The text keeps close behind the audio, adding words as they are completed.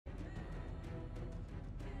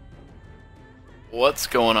What's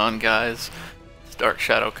going on, guys? It's Dark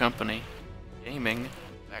Shadow Company Gaming,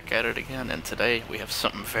 back at it again, and today we have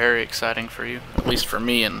something very exciting for you, at least for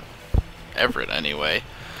me and Everett anyway.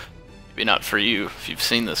 Maybe not for you if you've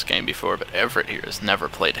seen this game before, but Everett here has never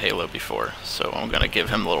played Halo before, so I'm gonna give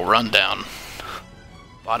him a little rundown.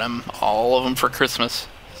 Bought him all of them for Christmas.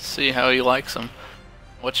 See how he likes them.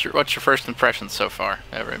 What's your first impression so far,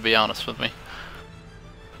 Everett? Be honest with me.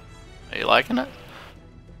 Are you liking it?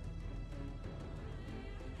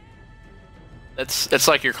 It's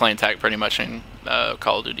like your clan tag pretty much in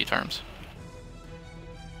Call of Duty terms.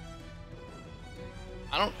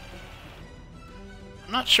 I'm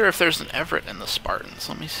not sure if there's an Everett in the Spartans.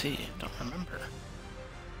 Let me see. Don't remember.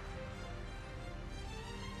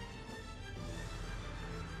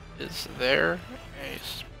 Is there a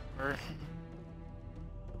Spartan?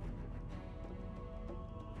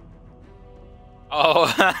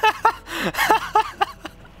 Oh,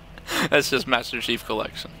 that's just Master Chief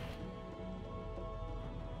Collection.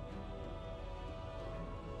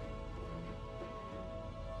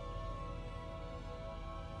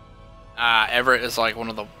 Everett is like one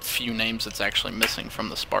of the few names that's actually missing from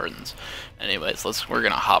the Spartans. Anyways, we're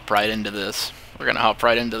gonna hop right into this.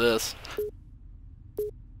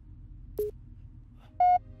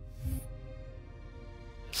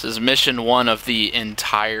 This is mission 1 of the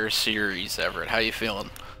entire series, Everett. How you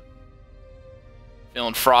feeling?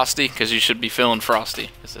 Feeling frosty? Because you should be feeling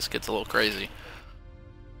frosty, because this gets a little crazy.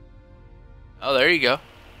 Oh, there you go.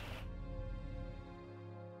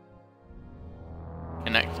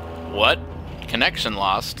 Connect. What? Connection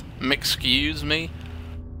lost? Excuse me?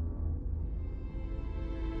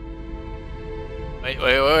 Wait.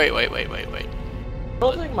 I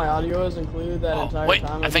don't think my audio is included that entire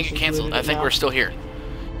time. I think it canceled. I think we're still here.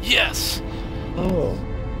 Yes! Oh.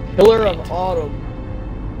 Pillar of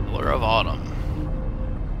Autumn. Pillar of Autumn.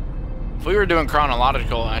 If we were doing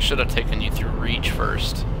chronological, I should have taken you through Reach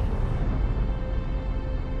first.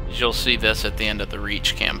 You'll see this at the end of the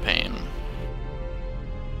Reach campaign.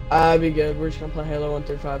 I'd be good. We're just gonna play Halo 1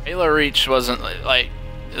 through 5. Halo Reach wasn't, like,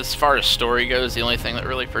 as far as story goes, the only thing that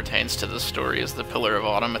really pertains to the story is the Pillar of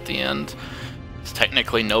Autumn at the end. It's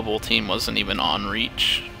technically, Noble Team wasn't even on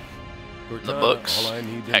Reach. The books,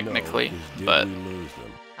 technically, but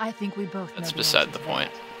I think we both that's beside the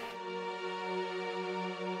point.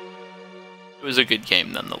 It was a good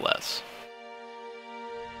game nonetheless.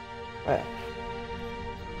 Right.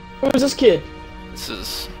 Who's this kid? This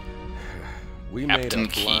is Captain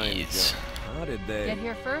Keys. How did they get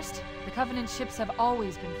here first? The Covenant ships have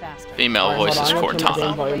always been faster. Female voice is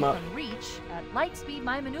Cortana. From Reach, at light speed,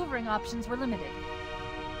 my maneuvering options were limited.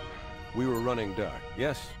 We were running dark,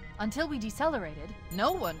 yes? Until we decelerated,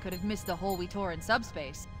 no one could have missed the hole we tore in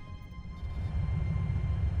subspace.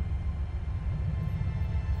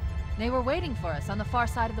 They were waiting for us on the far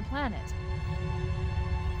side of the planet.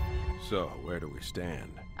 So, where do we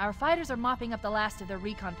stand? Our fighters are mopping up the last of their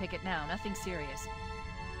recon picket now, nothing serious.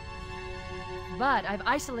 But I've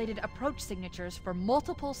isolated approach signatures for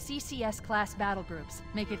multiple CCS-class battle groups.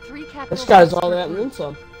 Make it 3 capital... This guy's all that moon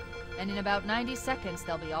some. And in about 90 seconds,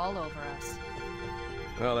 they'll be all over us.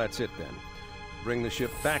 Well, that's it then. Bring the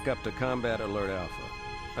ship back up to Combat Alert Alpha.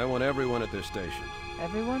 I want everyone at their stations.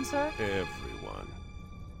 Everyone, sir? Everyone.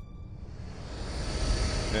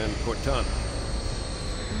 And Cortana.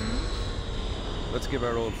 Let's give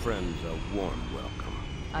our old friends a warm welcome.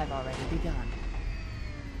 I've already begun.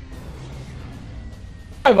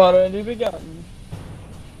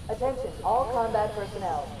 Attention, all combat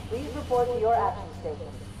personnel. Please report to your action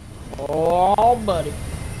stations. Oh, buddy.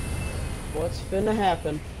 What's finna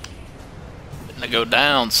happen? Finna go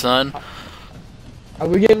down, son. Are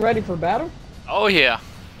we getting ready for battle? Oh yeah.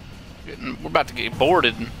 We're about to get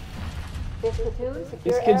boarded.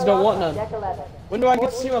 These kids don't want none. When do I get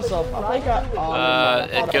to see myself? I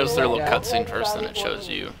think it goes through a little cutscene first, then it shows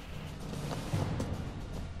you.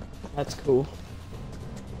 That's cool.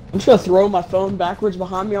 I'm just gonna throw my phone backwards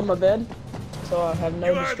behind me on my bed, so I have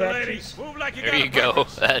no distractions. There you go.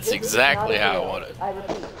 That's exactly how I want it. I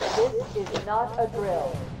repeat, this is not a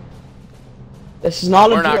drill. This is not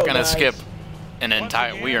a drill, We're not gonna guys. skip an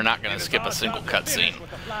entire. We are not gonna skip a single cutscene.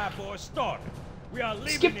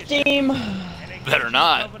 Skip team. Better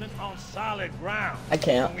not. I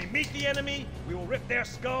can't. When we meet the enemy, we will rip their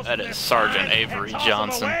skulls. That is Sergeant Avery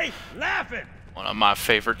Johnson. One of my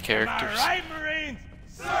favorite characters. Right, Marines?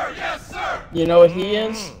 Sir, yes, sir. You know what he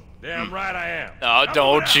is? Damn right I am. Oh,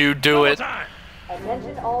 don't you do it.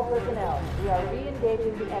 Attention all personnel. We are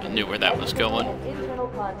re-engaging the enemy. I knew where that was going. Internal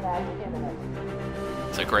contact imminent.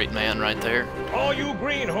 It's a great man right there. All you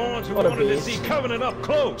greenhorns who What a wanted to beast. see Covenant up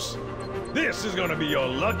close, this is gonna be your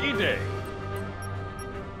lucky day.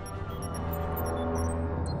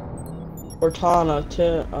 Cortana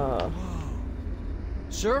to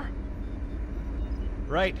Sir?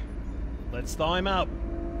 Right. Let's thaw him out.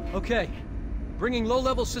 Okay. Bringing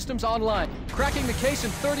low-level systems online. Cracking the case in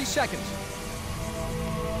 30 seconds.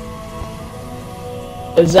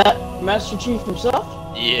 Is that Master Chief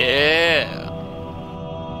himself? Yeah.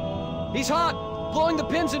 He's hot! Blowing the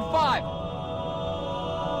pins in 5!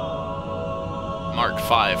 Mark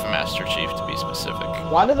 5 Master Chief to be specific.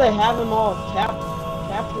 Why do they have him all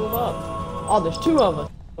captured up? Oh, there's 2 of us.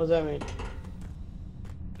 What does that mean?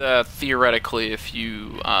 Theoretically, if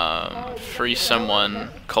you free someone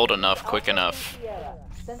cold enough, quick enough,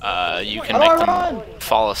 you can make them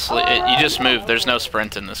fall asleep. You just move. There's no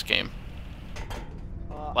sprint in this game.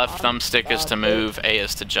 Left thumbstick is to move, A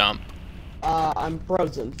is to jump. I'm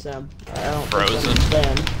frozen, Sam. I don't Frozen?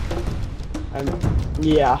 understand.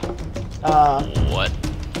 Yeah. What?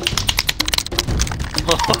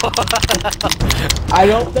 I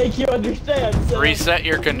don't think you understand, Sam. Reset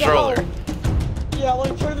your controller. No. Yeah,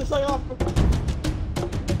 let me turn this thing off.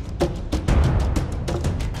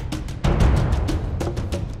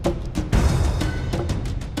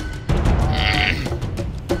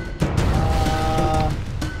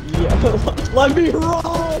 Yeah, let me roll!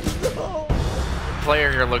 No.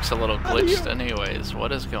 Player here looks a little glitched anyways.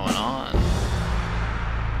 What is going on?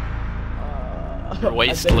 Your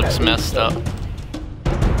waist looks messed up.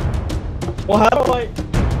 Well, how do I...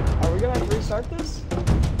 Are we gonna have to restart this?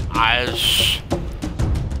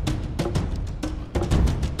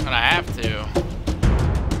 Gonna have to.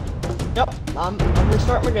 Yep, I'm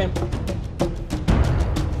restarting my game.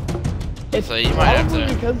 It's So you might have probably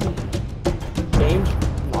to. because the game's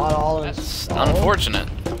not all That's installed. unfortunate.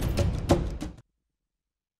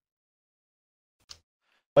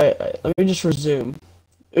 Wait, let me just resume.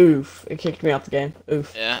 Oof, it kicked me out the game.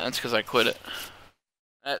 Oof. Yeah, that's because I quit it.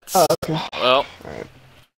 That's Oh, okay. well. Alright.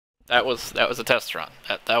 That was a test run.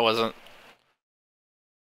 That wasn't.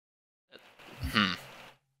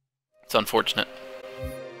 It's unfortunate.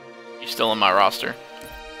 You still in my roster?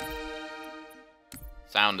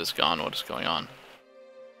 Sound is gone. What is going on?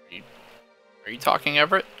 Are you talking,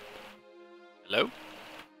 Everett? Hello?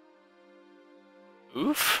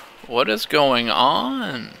 Oof. What is going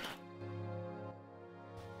on?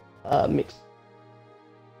 Mix.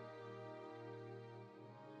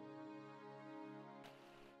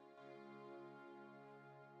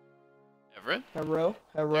 Everett? Hello?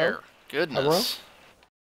 There. Goodness.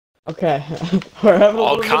 Okay. We're having a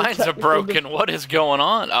All little bit of kinds of technical broken. What is going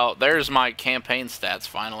on? Oh, there's my campaign stats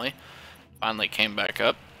finally. Finally came back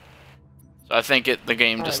up. So I think the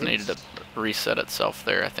game just needed to reset itself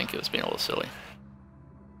there. I think it was being a little silly.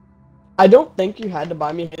 I don't think you had to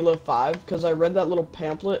buy me Halo 5 because I read that little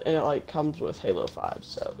pamphlet and it like comes with Halo 5.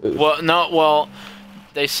 So. Oof. Well, no. Well,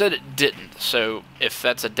 they said it didn't. So if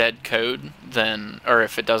that's a dead code, then, or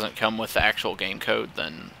if it doesn't come with the actual game code,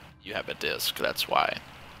 then you have a disc. That's why.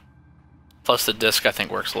 Plus the disc, I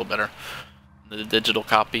think, works a little better than the digital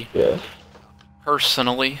copy. Yeah.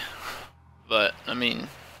 Personally, but I mean,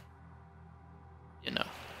 you know.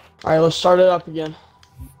 All right, let's start it up again.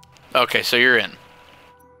 Okay, so you're in.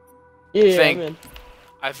 Yeah, I'm in.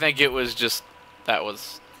 I think it was just that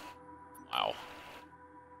was. Wow.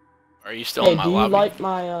 Are you still Hey, in my do you lobby? like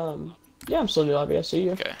my Yeah, I'm still in the lobby. I see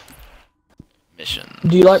you. Okay. Mission.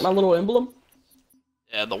 Do you like my little emblem?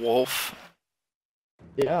 Yeah, the wolf.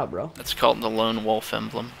 Yeah, bro. It's called the lone wolf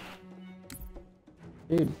emblem.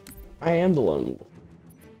 Dude, I am the lone wolf.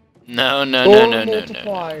 No.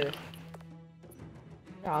 Multiplier.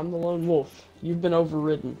 Yeah, I'm the lone wolf. You've been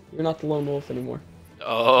overridden. You're not the lone wolf anymore.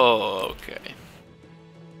 Oh, okay.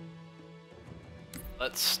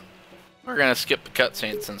 We're gonna skip the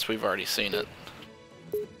cutscene since we've already seen it,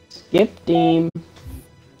 Skip team.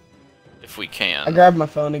 if we can. I grabbed my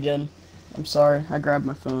phone again. I'm sorry. I grabbed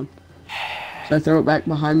my phone. Should I throw it back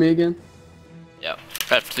behind me again? Yep.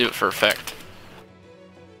 Have to do it for effect.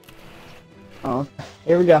 Oh, okay.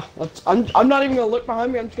 Here we go. I'm not even gonna look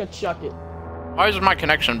behind me. I'm just gonna chuck it. Why is my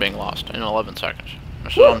connection being lost in 11 seconds?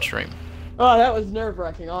 This is on stream. Oh, that was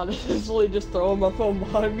nerve-wracking. Honestly, just throwing my phone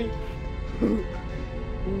behind me.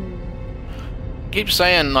 Keep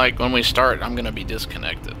saying, like, when we start, I'm gonna be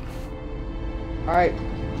disconnected. All right,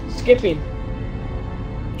 skipping.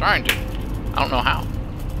 Trying to. I don't know how.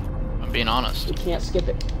 I'm being honest. You can't skip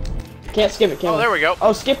it. Can't skip it. Can Oh, we? there we go.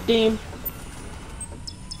 Oh, skip team.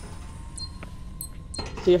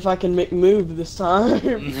 See if I can make move this time.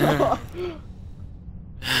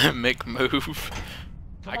 Make move.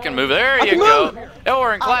 I can move. There you go. Oh,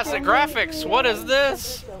 we're in classic graphics. What is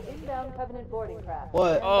this?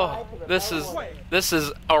 What? Oh, this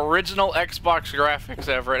is original Xbox graphics,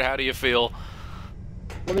 Everett. How do you feel?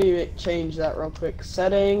 Let me change that real quick.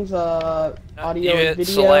 Settings, audio you hit and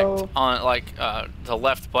video. select on like the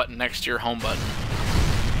left button next to your home button.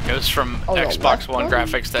 It goes from Xbox One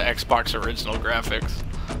graphics to Xbox original graphics.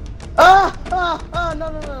 No.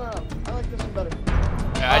 I like this one better.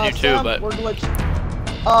 Yeah, I do too, Sam, but we're glitched.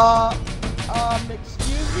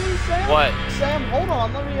 Excuse me, Sam? What? Sam, hold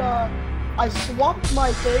on, let me, I swapped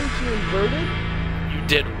my thing to inverted. you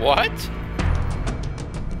did what?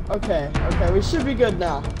 Okay, we should be good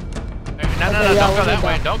now. No, don't go that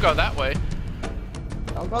way. Don't go that way.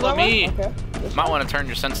 Don't go that way? Okay. Might want to turn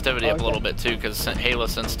your sensitivity up a little bit too, because Halo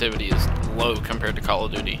sensitivity is low compared to Call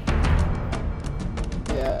of Duty.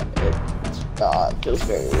 Yeah, it feels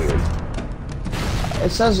very weird.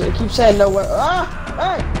 It says, it keeps saying nowhere.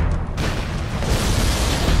 Hey!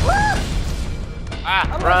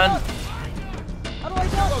 Run! How do I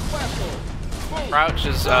go? Crouch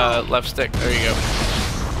is left stick. There you go.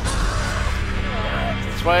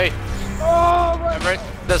 This way. Oh, right. Right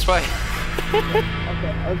this way.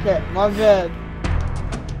 Okay, my bad.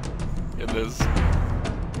 It is.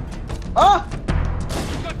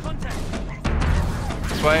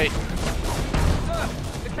 This way.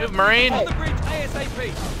 Move, Marine. On the bridge ASAP.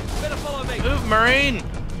 Better follow me. Move, Marine.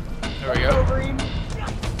 There we go. Marine.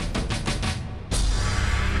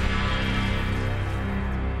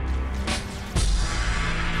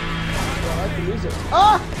 I like the music.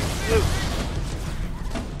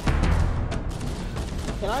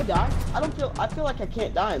 Can I die? I feel like I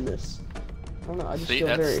can't die in this. I don't know, I just See,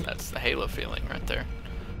 feel very... that's the Halo feeling right there.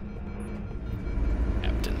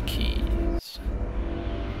 Captain Keys.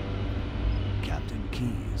 Captain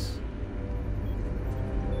Keys.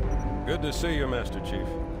 Good to see you, Master Chief.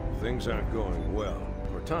 Things aren't going well.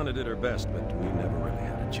 Cortana did her best, but we never really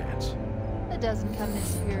had a chance. A dozen covenant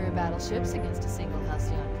superior battleships against a single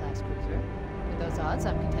Halcyon-class cruiser. With those odds,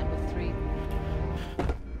 I'm content with 3.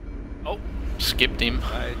 Oh, skipped him.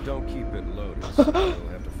 I don't keep it loaded, so we'll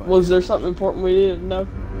have to find Was there something important we needed to know?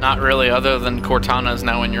 Not really, other than Cortana is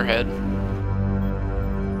now in your head.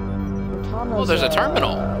 Cortana's, there's a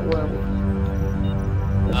terminal.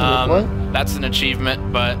 What? That's an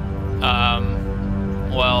achievement, but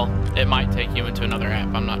well, it might take you into another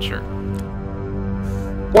app. I'm not sure.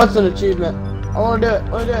 What's an achievement? I want to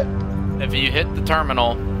do it. If you hit the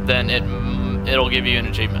terminal, then it'll give you an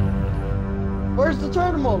achievement. Where's the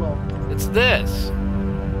terminal though? It's this.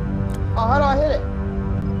 Oh, how do I hit it?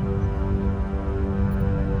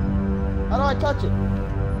 How do I touch it?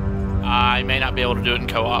 I may not be able to do it in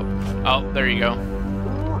co-op. Oh, there you go.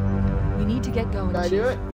 We need to get going. Can I do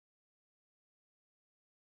it?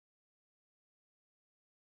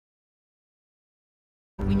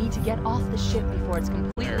 We need to get off the ship before it's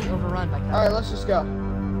completely overrun by covenant. Alright, let's just go.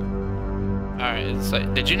 Alright, it's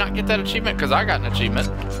like, did you not get that achievement? Because I got an achievement.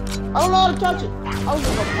 I don't know how to touch it. I was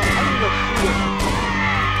gonna shoot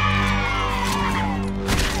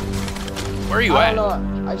it. Where are you at? I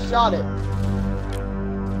don't know. I shot it.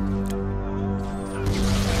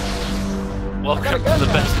 Welcome to the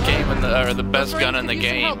best game in the, or the best gun in the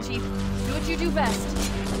game. Help, Chief. Do what you do best.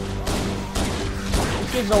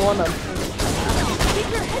 These kids don't want to. Keep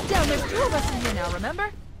your head down. There's 2 of us in here now,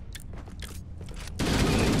 remember?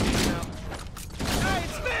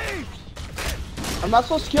 I'm not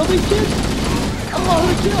supposed to kill these kids? I don't know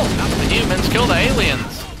who to kill. Not the humans, kill the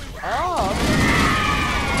aliens. Oh.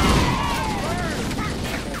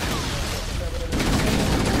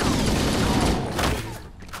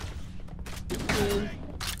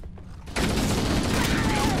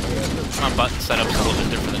 My button setup's a little bit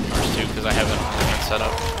different than yours too, because I have it set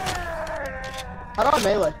up. How do I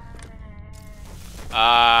melee?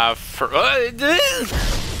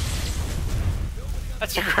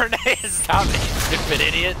 That's a grenade. Stop me, stupid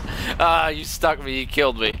idiot. You stuck me. You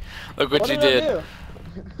killed me. Look what you did. I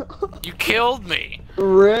You killed me.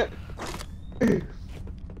 Rip.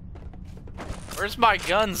 Where's my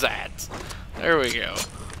guns at? There we go.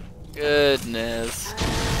 Goodness.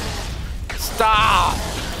 Stop!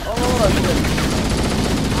 Oh,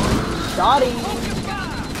 Shotty.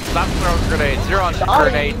 Stop throwing grenades. You're on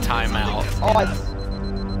grenade timeout. Oh, I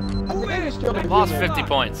think I just killed a Lost human. 50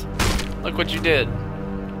 points. Look what you did.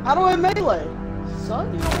 How do I melee?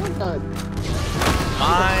 Son, you don't want none.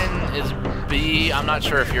 Mine is B. I'm not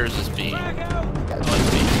sure if yours is B. Oh, it's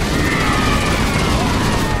B.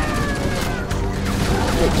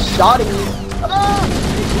 Get shotty. Ah!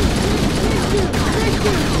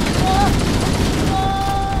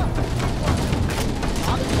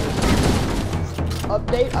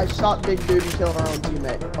 Update, I shot Big Dude and killed our own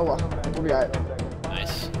teammate. Oh well, we'll be alright.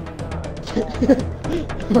 Nice.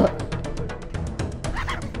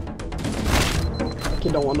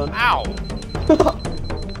 Kid don't want none. Ow!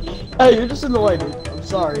 Hey, you're just in the way, dude. I'm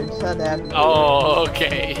sorry. It just had to happen. Oh,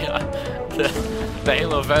 okay. The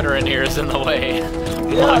Halo veteran here is in the way.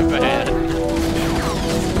 Yeah, My bad. You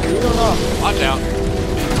don't know. Watch out.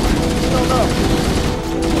 You don't know.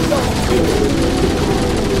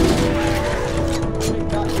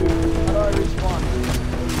 Got you. How do I respawn?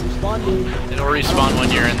 Respawn, dude. It'll respawn when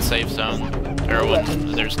you're in safe zone. Or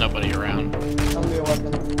when there's nobody around. Tell me a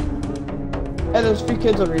weapon. Hey, there's a few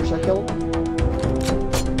kids over here. Should I kill them?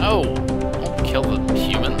 Oh, kill the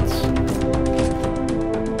humans?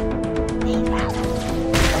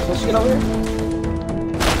 Let's get over here.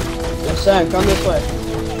 Yes, Sam, come this way.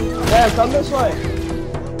 Sam, come this way.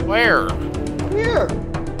 Where? Here.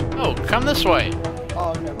 Oh, come this way. Oh,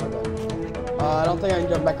 okay, my bad. I don't think I can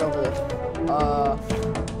jump back over there.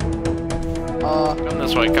 Come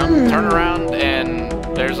this way. Come, turn around, and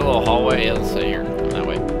there's a little hallway. It'll say here. Come that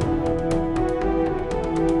way.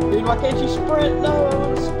 Dude, why can't you sprint? No, I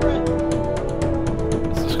want to sprint.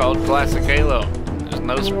 This is called Classic Halo. There's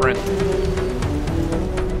no sprint.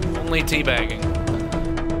 Only teabagging.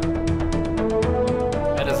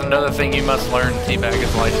 That is another thing you must learn. Teabag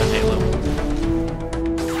is life in Halo.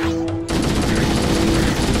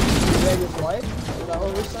 Teabag is life? Is that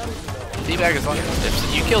what we said? Teabag is life.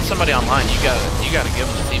 If you kill somebody online, you gotta give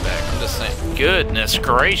them the teabag. I'm just saying. Goodness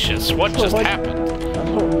gracious, what just happened?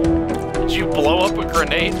 Did you blow up a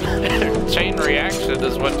grenade? Chain reaction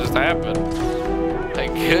is what just happened. My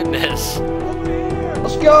goodness.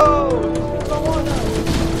 Let's go! Come on now.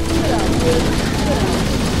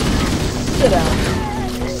 Sit down,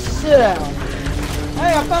 dude. Sit down.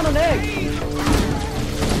 Hey, I found an egg.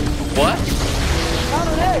 What? Found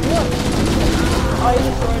an egg, look. Oh, you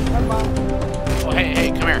destroyed it. Never mind. Oh, hey,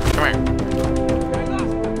 come here, come here.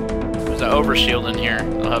 There's an overshield in here.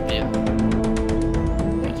 I'll help you.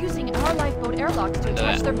 They're using our lifeboat airlocks to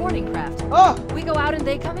attach their boarding craft. Oh! We go out and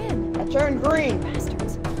they come in. I turned green.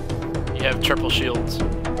 Bastards. You have triple shields. Hey,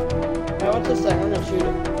 what's this thing? I'm gonna shoot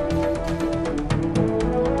it.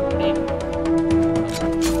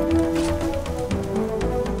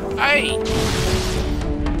 Hey!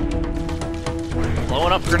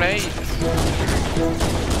 Blowing up grenades.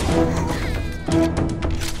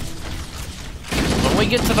 When we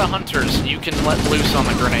get to the hunters, you can let loose on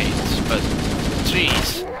the grenades, but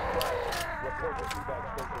jeez.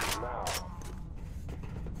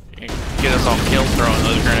 You can get us all killed throwing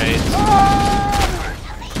those grenades.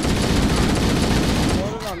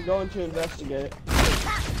 I'm going to investigate.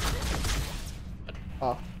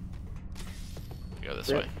 Oh. Go this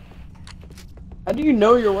way. How do you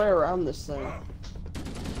know your way around this thing?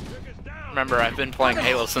 Remember, I've been playing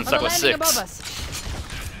Halo since I was 6. Above us.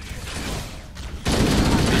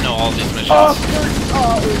 I know all these missions.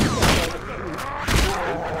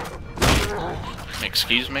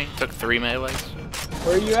 Excuse me? Took 3 melees?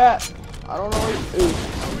 Where are you at? I don't know where you... Ooh.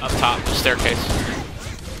 Up top, the staircase.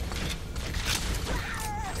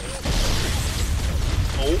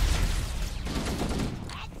 Oh.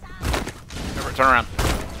 Remember, turn around.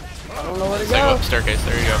 I don't know where to Stay go. up staircase,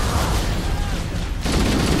 there you go.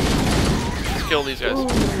 Let's kill these guys.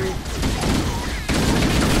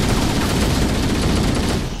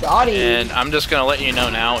 Shoddy. And I'm just gonna let you know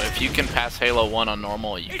now, if you can pass Halo 1 on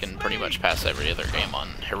normal, you can pretty much pass every other game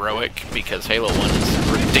on heroic, because Halo 1 is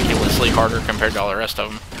ridiculously harder compared to all the rest of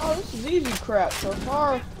them. Oh, this is easy crap so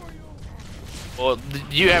far. Well,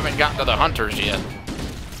 you haven't gotten to the hunters yet.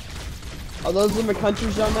 Are those the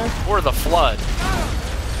McHunters down there? Or the flood.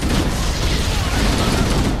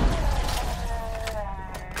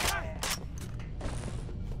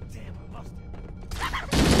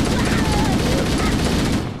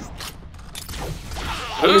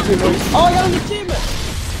 Oh, I got an achievement!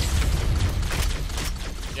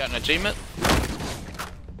 You got an achievement?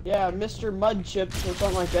 Yeah, Mr. Mud Chips or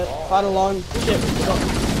something like that. Fight along chips.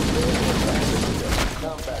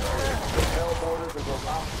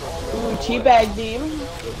 Ooh, teabag team.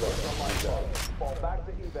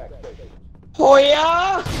 Oh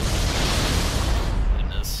yeah!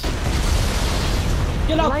 Goodness.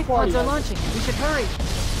 Get out of the party. Life pods are launching. We should hurry.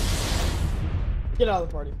 Get out of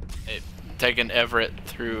the party. Hey, taking Everett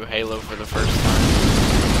through Halo for the first time.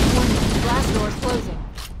 Blast doors closing.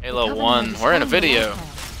 Halo 1, we're in a video.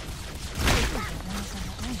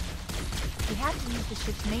 We have to use the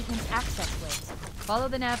ship's maintenance access ways. Follow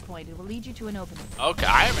the nav point. It will lead you to an opening. Okay,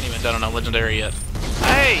 I haven't even done a legendary yet.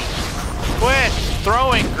 Hey! Quit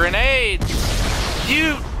throwing grenades!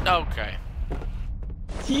 You... Okay.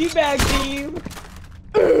 Teabag team!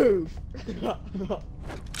 Ooh.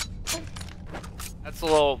 That's a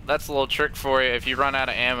little trick for you. If you run out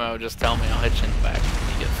of ammo, just tell me. I'll hit you in the back.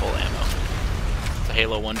 You get full ammo. It's a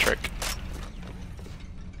Halo 1 trick.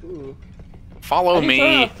 Ooh. Follow How do you turn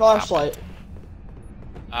on me. a flashlight?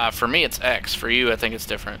 For me, it's X. For you, I think it's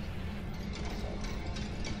different.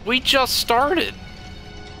 We just started.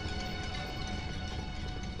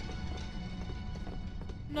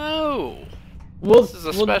 No. This is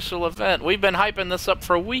a special event. We've been hyping this up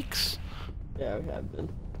for weeks. Yeah, we have been.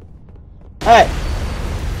 Hey!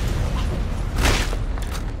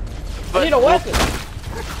 I need a weapon!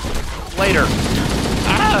 Later.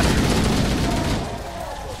 Ah!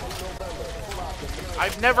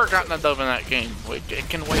 I've never gotten a dub in that game. Wait, it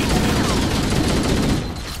can wait.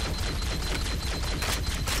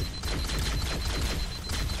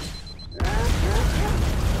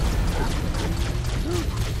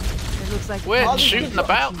 It looks like Quit shooting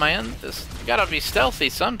about, man. This, you gotta be stealthy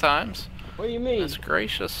sometimes. What do you mean? That's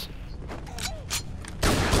gracious.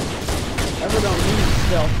 Ever don't need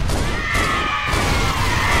stealth.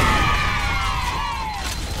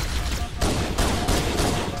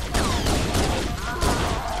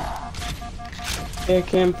 It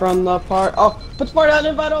came from the part. Oh, put the part out,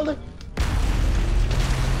 invite only.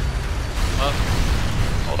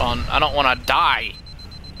 Hold on, I don't want to die.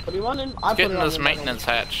 What do you want in? Let's get in this maintenance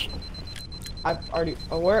hatch. I've already.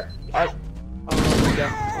 Oh, where? Oh,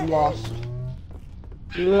 yeah. I'm lost.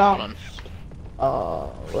 Lost.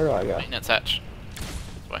 Where do I go? Maintenance hatch.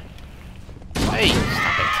 This way. Hey,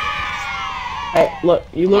 stop it. Hey, look.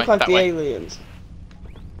 You look like the way. aliens.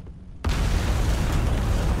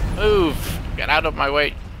 Move. Get out of my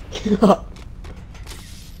way.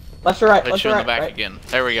 Left or right? Put Left you or in right? the back Right. again.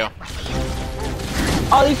 There we go.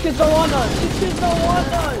 Oh, these kids don't want us. These kids don't want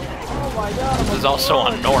us. Oh my god. This is also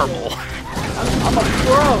on normal. I'm a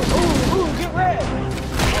pro. Ooh, get red.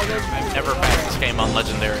 I've never passed this game on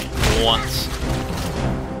legendary once.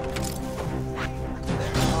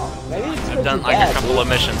 Maybe it's 'cause I've done you're like bad, a couple dude. of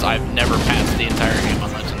missions. I've never passed the entire game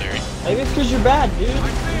on legendary. Maybe it's because you're bad, dude.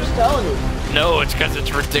 I'm just telling you. No, it's because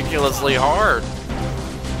it's ridiculously hard.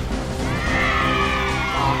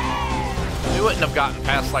 We wouldn't have gotten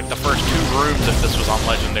past like the first 2 rooms if this was on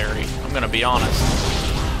legendary. I'm gonna be honest.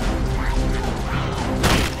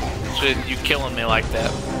 Shit, you killing me like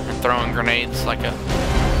that and throwing grenades like a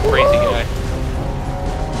crazy guy.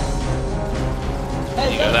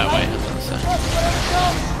 Hey, You go that way.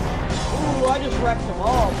 Ooh, I just wrecked them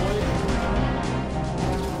all, boys.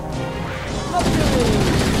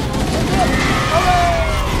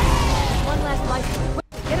 one last life. Quick,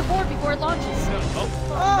 get aboard before it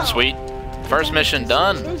launches. Sweet. First mission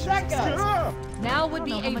done. Who's that guy? Now would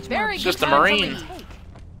be a very It's good just a time for Marine. retake.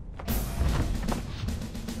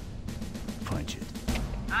 Punch it.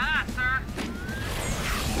 Ah, sir.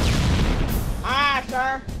 Ah,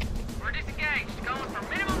 sir. We're disengaged. Going for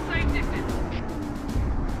minimum safe distance.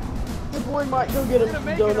 The boy might go get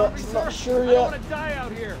him donuts. I'm not sure I don't yet. want to die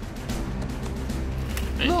out here.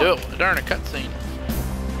 You do it during a cutscene.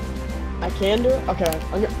 I can do it? Okay.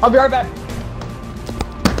 I'll be right back.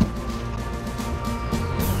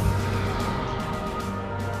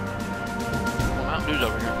 Well, Mountain Dew's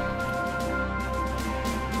over here.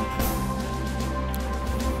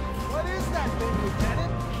 What is that thing,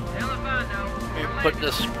 Lieutenant? Hell if I know. We put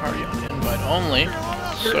this party on invite only,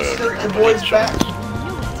 so The boy's back.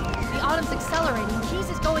 The autumn's accelerating. Keys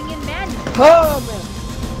is going in manually. Oh, man.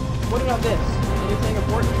 What did I miss? Anything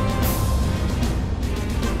important?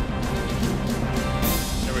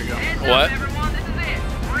 there we go. Heads What? up, everyone. This is it.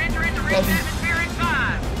 We're entering the reach atmosphere in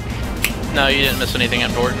 5. No, you didn't miss anything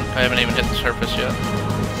important. I haven't even hit the surface yet.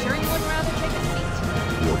 Sure you wouldn't rather take a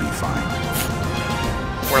seat? We'll be fine.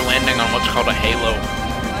 We're landing on what's called a halo. If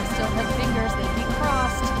I still had fingers, they'd be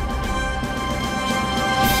crossed.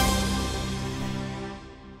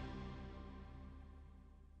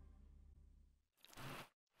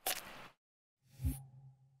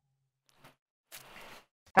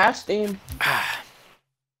 Pass team.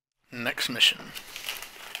 Next mission.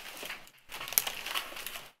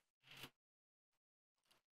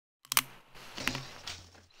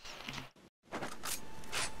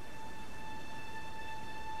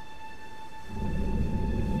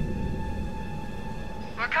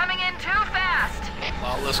 We're coming in too fast.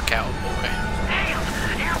 Lawless cowboy. Damn.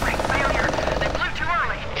 Air brake failure. They blew too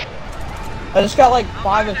early. I just got like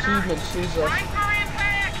 5 achievements, Jesus. Brace for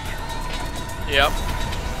impact. Yep.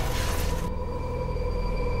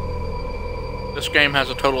 This game has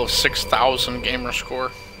a total of 6,000 gamer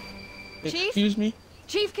score. Chief? Excuse me?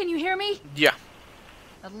 Chief, can you hear me? Yeah.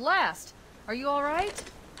 At last. Are you all right?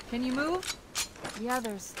 Can you move? Yeah,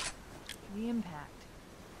 there's the impact.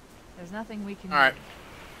 There's nothing we can Alright.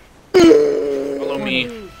 do. Follow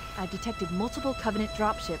me. I've detected multiple Covenant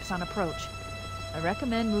dropships on approach. I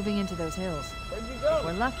recommend moving into those hills. Where'd you If go?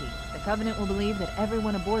 we're lucky, the Covenant will believe that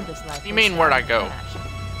everyone aboard this life. You mean where'd I go?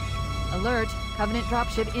 Alert! Covenant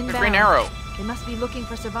dropship inbound. The Green Arrow. They must be looking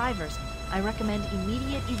for survivors. I recommend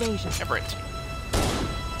immediate evasion. Everett.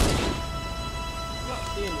 Not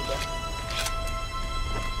seeing you there.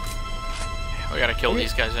 We gotta kill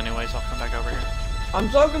these guys anyways. I'll come back over here. I'm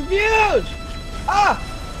so confused! Ah!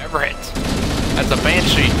 Everett. That's a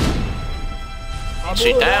Banshee.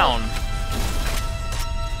 Banshee down.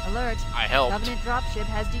 Alert! I helped. Covenant dropship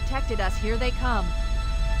has detected us. Here they come.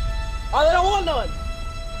 Oh, they don't want none!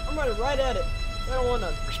 I'm running right at it. They don't want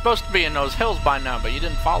none. We're supposed to be in those hills by now, but you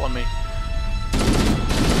didn't follow me.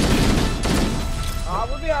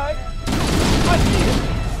 We'll be alright. I see it.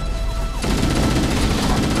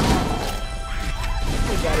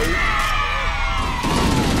 We gotta eat.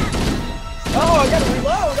 Oh, I gotta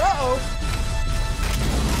reload. Uh-oh.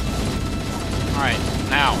 Alright,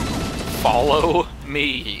 now, follow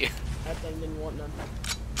me. That thing didn't want none.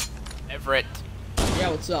 Everett, Yeah,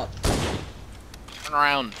 what's up? turn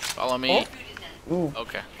around. Follow me. Oh. Ooh.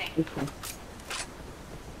 Okay.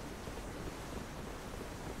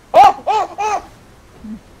 Oh! Oh! Oh!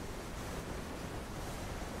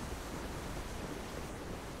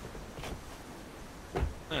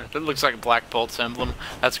 That looks like a Black Bolt's emblem.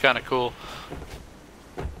 That's kind of cool.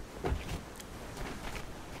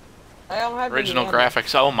 I don't have any Original ammo.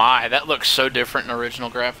 graphics. Oh my, that looks so different in original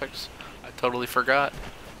graphics. I totally forgot.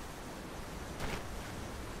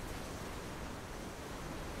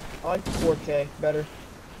 I like the 4K better.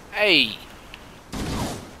 Hey!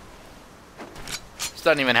 This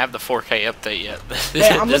doesn't even have the 4K update yet.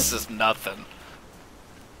 Yeah, This is nothing.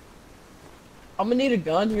 I'm gonna need a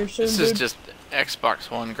gun here soon, This dude. is just Xbox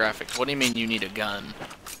One graphics. What do you mean you need a gun?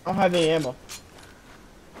 I don't have any ammo.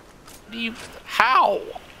 What do you... How?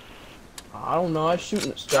 I don't know. I was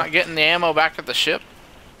shooting at stuff. Not getting the ammo back at the ship?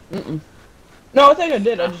 Mm-mm. No, I think I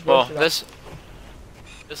did. I just Well, wasted it.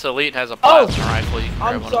 this elite has a plasma Oh! rifle. You can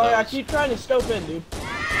grab I'm one sorry. of I those. keep trying to stope in, dude.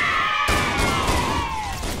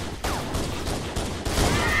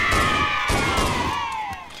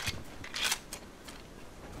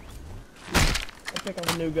 I pick up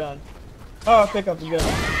a new gun. Oh, I pick up a gun.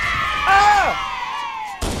 Ah!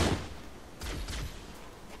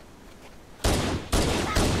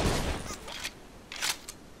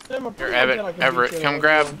 Damn, I'm Here, pretty good. I can beat Everett, you in come one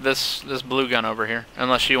grab gun. this blue gun over here.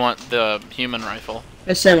 Unless you want the human rifle.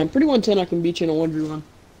 Hey Sam, I'm pretty 110. I can beat you in a 1v1.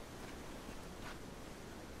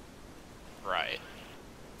 Right.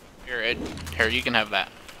 Here, you can have that.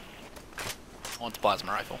 I want the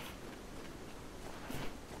plasma rifle.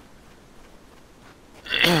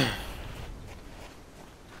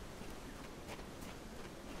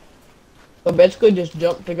 So basically, just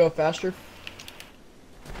jump to go faster.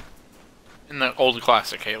 In the old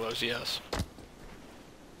classic Halos, yes.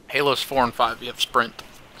 Halos 4 and 5, you have sprint,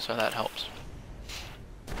 so that helps.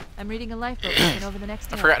 I'm reading a lifeboat taken over the next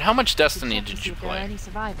I hill. forgot, how much Destiny Check to did see you if there are play? any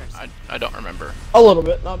survivors. I don't remember. A little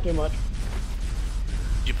bit, not too much.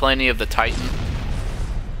 Did you play any of the Titan?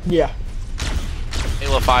 Yeah.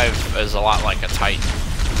 Halo 5 is a lot like a Titan,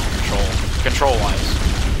 control-wise.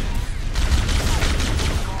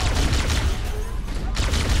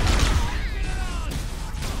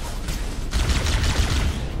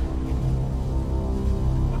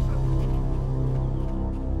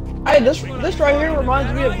 Hey, this right here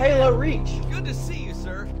reminds me of Halo Reach. Good to see you,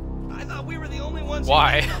 sir. I thought we were the only ones.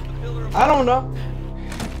 Why? I don't know.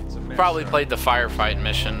 Probably played the firefight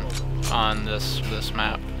mission on this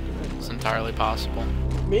map. It's entirely possible.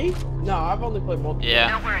 Me? No, I've only played multiple. Yeah.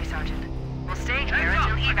 Don't worry, Sergeant. We'll stay here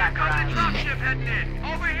until evac arrives. Dropship heading in.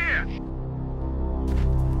 Over here.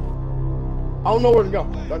 I don't know where to go.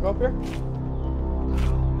 Do I go up here?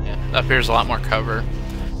 Yeah. Up here's a lot more cover.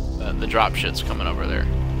 The drop shit's coming over there.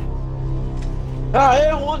 Ah, I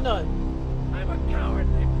don't want none. I'm a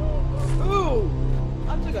cowardly fool. Ooh!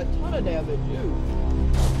 I took a ton of damage. Ooh.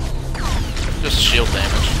 Just shield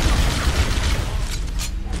damage.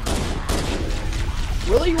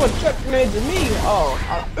 Really? You want to chuck grenades at me? Oh.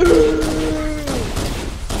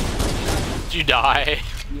 Did you die?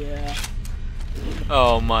 Yeah.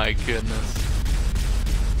 Oh my goodness.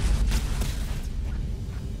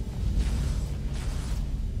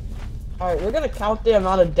 Alright, we're gonna count the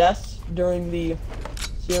amount of deaths during the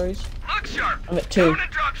series. Look sharp. I'm at 2.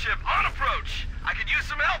 Covenant dropship on approach. I could use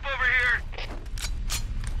some help over here.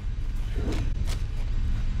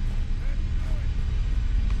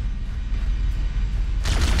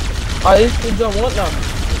 Oh, these kids don't want none.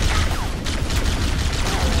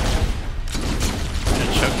 At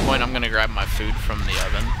a choke point, I'm gonna grab my food from the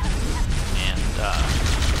oven. And,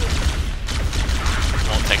 it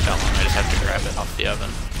won't take that long. I just have to grab it off the oven.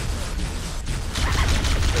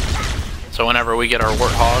 So whenever we get our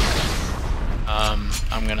warthogs,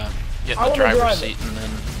 I'm gonna get in the driver's seat and then...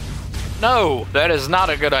 No! That is not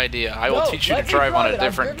a good idea. I will teach you to drive on a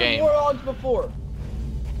different game. I've driven warthogs before.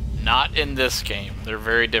 Not in this game. They're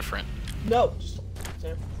very different. No.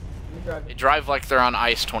 Sam, let me drive They drive like they're on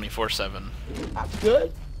ice 24/7. That's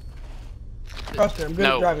good. Trust me, I'm good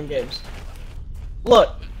No. at driving games.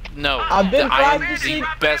 Look. No. I've been I am practicing. the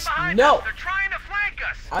best. No. They're trying to flank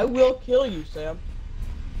us. I will kill you, Sam.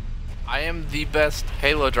 I am the best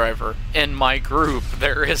Halo driver in my group.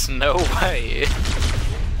 There is no way.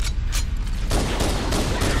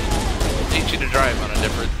 I'll teach you to drive on a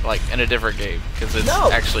different, in a different game, because it's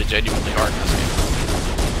actually genuinely hard in this game.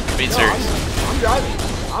 I'm being serious. I'm driving.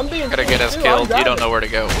 I'm being Gotta get us killed. You don't know where to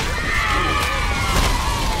go.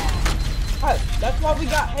 Hey, that's why we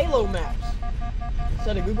got Halo maps.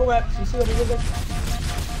 Instead of Google Maps, you see what it is there?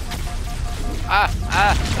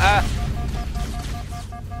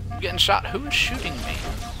 I'm getting shot. Who is shooting me?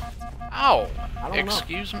 Ow.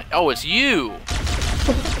 Excuse me. Oh, it's you.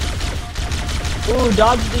 Ooh,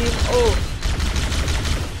 dodge team. Oh.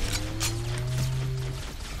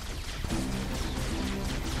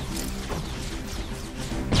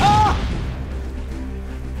 Ah!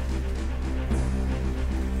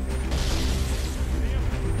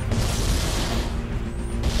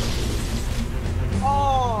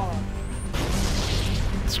 Oh.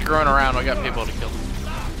 Screwing around. I got people to kill.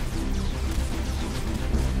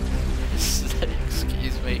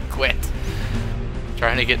 Excuse me. Quit.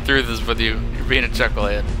 Trying to get through this with you. You're being a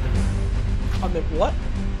chucklehead. I'm like, what?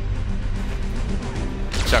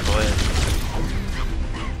 Chucklehead.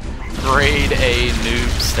 Grade A noob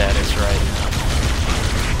status right now.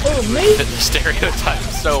 Oh, me? Fit the stereotype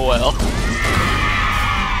so well.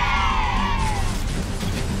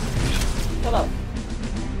 Shut up.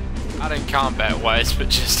 Not in combat wise, but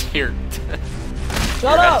just here.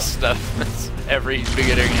 Shut up. Stuff every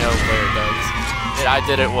beginning Halo player does. And I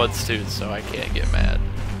did it once too, so I can't get mad.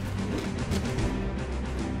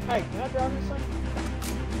 Hey, can I drive this thing?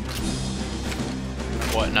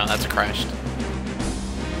 What? No, that's crashed.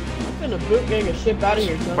 I'm finna boot gang a ship out of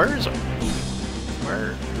here, son. Where is it?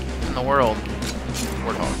 Where in the world?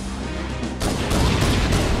 Warthog.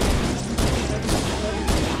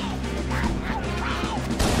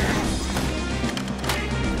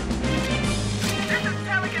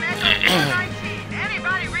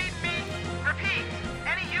 Anybody read me? Repeat.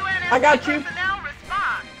 Any UN I got you. personnel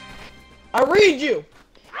respond. I read you.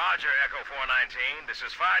 Roger, Echo 419. This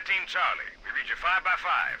is Fire Team Charlie. We read you 5 by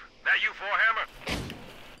 5. That you, Forehammer?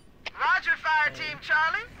 Roger, Fire Team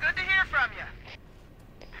Charlie. Good to hear from you.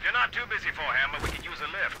 If you're not too busy, Forehammer, we could use a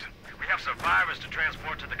lift. We have survivors to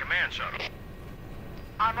transport to the command shuttle.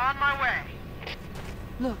 I'm on my way.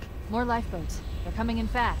 Look, more lifeboats. They're coming in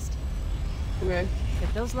fast. Okay.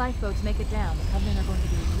 If those lifeboats make it down, the Covenant are going to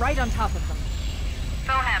be right on top of them.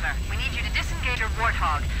 Foehammer, we need you to disengage your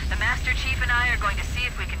Warthog. The Master Chief and I are going to see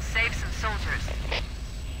if we can save some soldiers.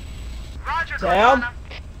 Roger, Sam? Cortana.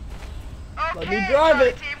 Let Okay, me drive Charlie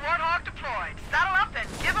it. Team Warthog deployed. Saddle up and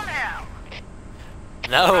give them hell.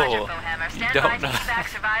 No, Roger, Foehammer. you Stand by don't to know. evac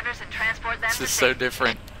survivors and transport them This to is so safety.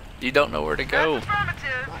 different. You don't know where to go. That's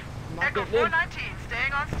affirmative. not Echo getting in. 419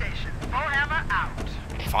 staying on station. Foehammer out.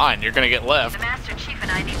 Fine, you're gonna get The left. Master Chief and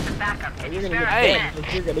I need some backup. Can you You're spare gonna a get Hey. man? banned,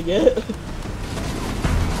 but you're gonna get.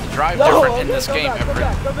 Drive No, different in okay, this go game, back, go Everett.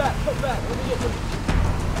 back, go back, go back. Let me get some.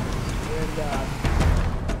 And,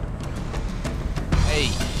 Hey,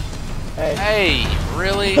 hey. hey,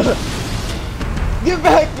 really? Get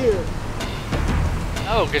back here!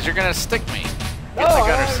 No, because you're gonna stick me. No, Get in the I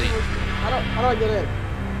gunner don't- seat. How do I get in?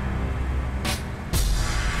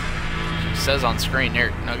 It says on screen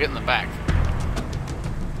here. No, get in the back.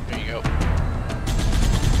 There you go.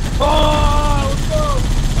 Oh, let's go!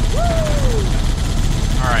 Woo!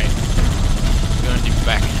 Alright. I'm gonna be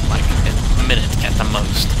back in like a minute at the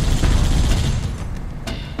most.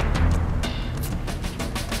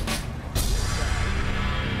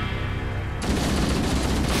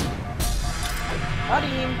 Howdy!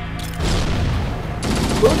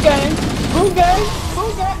 Boom gang! Boom gang!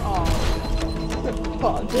 Boom gang! Oh.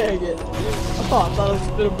 Oh, dang it. Oh, I thought it was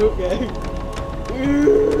been a boot gang.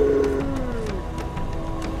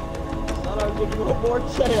 Thought I would give you one more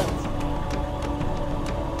chance.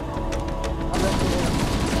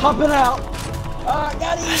 Hopping out! Got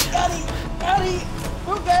it!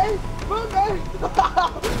 Boot gang! Boot gang!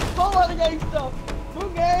 Whole lot of gang stuff!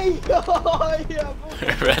 Boot gang! Oh, yeah, boot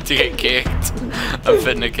gang! We're about to get kicked. I'm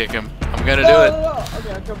fitting to kick him. I'm gonna do No, it. no, no.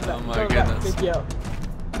 Okay, I'm coming back. Oh my Coming back. goodness. Pick you up.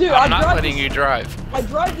 Dude, I'm I not drive letting this, you drive. I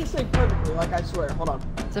drive this thing perfectly, like I swear. Hold on.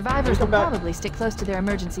 Survivors will Come back. probably stick close to their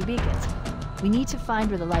emergency beacons. We need to find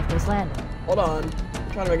where the lifeboat's landing. Hold on.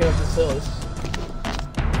 I'm trying to make it up this hill.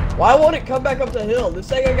 Why won't it come back up the hill? This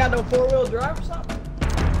thing ain't got no four-wheel drive or something?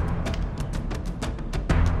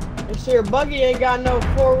 This here buggy ain't got no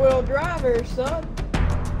four-wheel driver, son.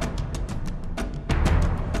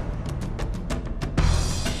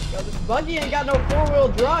 Yo, this buggy ain't got no four-wheel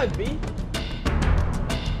drive, B.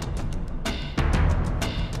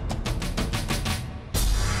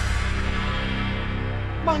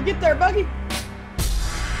 Come on, get there, buggy.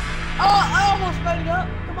 Oh, I almost made it up.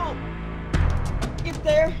 Come on. Get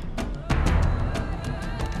there.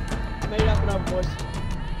 Made it up and over, boys.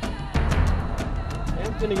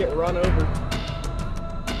 I'm gonna get run over.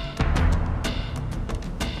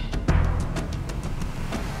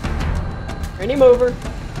 Any mover.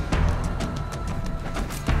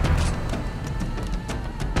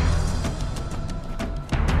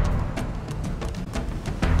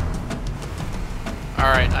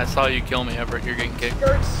 Alright, I saw you kill me, Everett. You're getting kicked.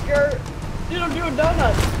 Skirt, skirt. Dude, I'm doing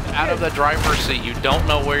donuts. Out of the driver's seat. You don't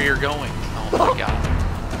know where you're going. Oh my god.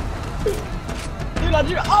 Dude, I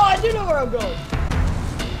do know where I'm going.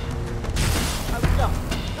 Let's go.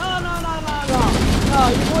 No. No,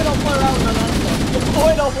 your boy don't play around with that stuff. Your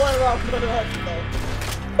boy don't play around with that stuff.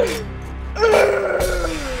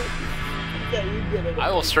 Yeah, you get it. I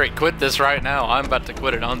will straight quit this right now. I'm about to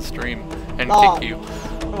quit it on stream and Nah. kick you.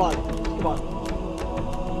 Come on.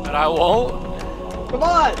 But I won't. Come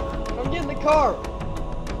on. I'm getting the car.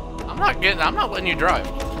 I'm not letting you drive.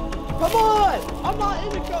 Come on. I'm not in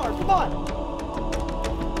the car. Come on.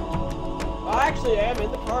 I actually am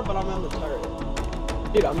in the car, but I'm in the turret.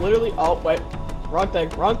 Dude, I'm literally... Oh, wait. Wrong thing.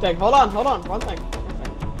 Hold on. Wrong thing.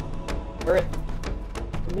 Turret.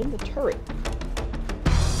 I'm in the turret.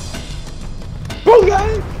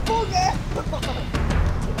 Boogie!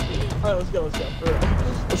 Alright, let's go. For real.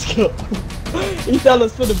 Let's go. He thought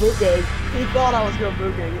us for the boot gang. He thought I was gonna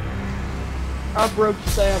boot gang it. I broke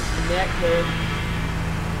Sam's neck, man.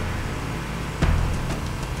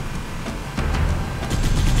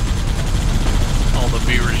 All the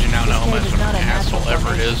viewers, you now know how much of an asshole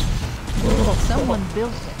Everett is. Someone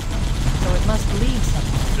built it, so it must lead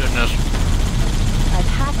somewhere. Goodness.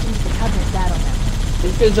 I've hacked into the Covenant data network.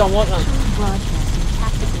 These kids don't want none. Broadcasting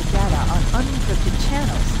tactical data on unencrypted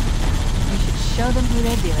channels. You should show them who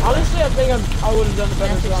they're dealing with. Honestly, I think I would have done a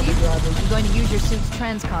better Master job of Chief, driving. I'm going to use your suit's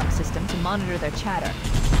transcom system to monitor their chatter.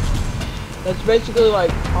 That's basically like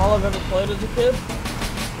all I've ever played as a kid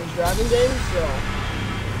was driving games, so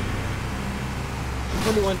I'm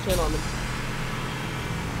pretty went in on them.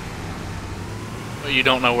 But you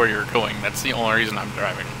don't know where you're going. That's the only reason I'm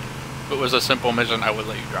driving. If it was a simple mission, I would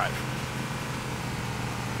let you drive.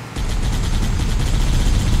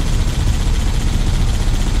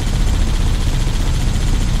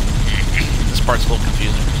 This part's a little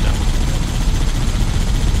confusing, so.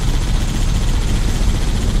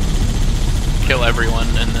 Kill everyone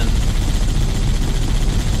and then...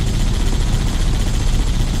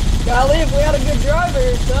 Golly, if we had a good driver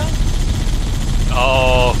here, son.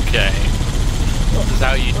 Okay. This is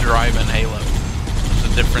how you drive in Halo. It's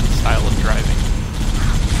a different style of driving.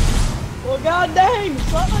 Well, god dang,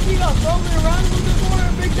 son, you gotta throw me around a little bit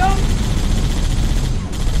more, big dog.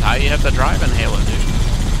 That's how you have to drive in Halo, dude.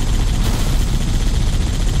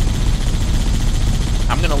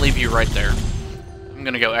 I'm gonna leave you right there. I'm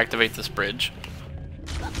gonna go activate this bridge.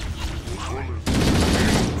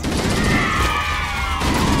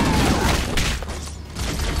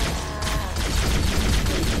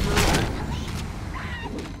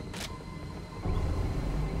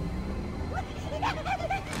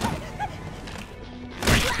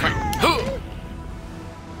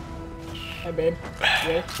 Hey, babe.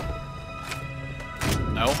 Yeah.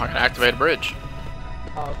 No, I can activate a bridge.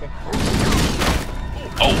 Oh, okay.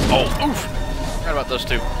 Oh, oof! Forgot about those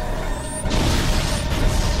two.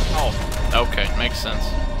 Oh, okay, makes sense.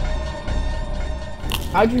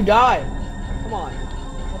 How'd you die? Come on. I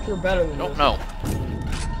thought you were better than Don't this. know.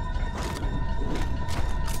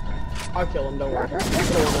 I'll kill him, don't worry. You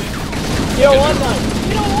don't want none!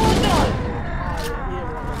 You don't want none! Oh, yeah, he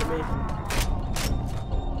didn't want none of me.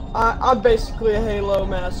 I'm basically a Halo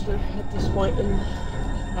master at this point in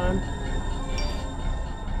time.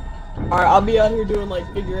 Alright, I'll be out here doing like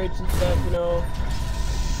figure eights and stuff, you know.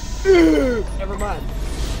 Never mind.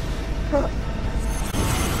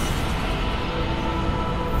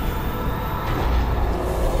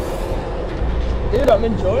 Dude, I'm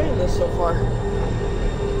enjoying this so far.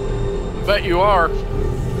 I bet you are.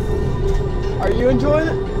 Are you enjoying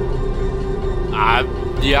it?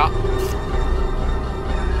 Yeah.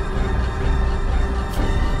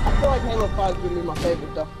 I feel like Halo 5 is gonna be my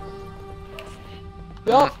favorite though.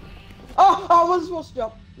 Jump. Oh, I was supposed to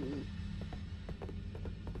jump.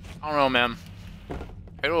 I don't know, man.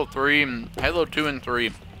 Halo 3 and Halo 2 and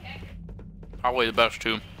 3, probably the best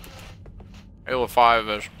two. Halo 5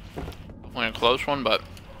 is definitely a close one, but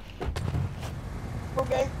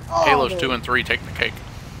Okay. Oh, Halos man. 2 and 3 take the cake.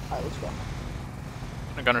 Alright, let's go.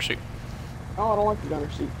 The gunner seat. Oh, I don't like the gunner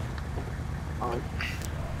seat.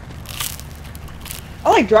 I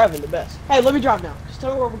like driving the best. Hey, let me drive now. Just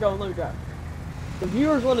tell me where we're going. Let me drive. The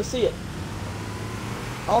viewers want to see it.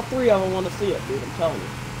 All three of them want to see it, dude. I'm telling you.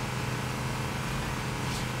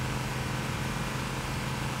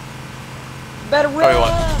 Better Tell you run.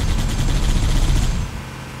 what.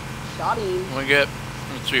 Shot him.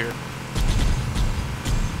 Let's see here.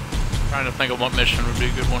 Trying to think of what mission would be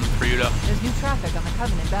a good one for you to. There's new traffic on the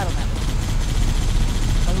Covenant battle network.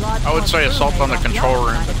 A large I would say assault on the control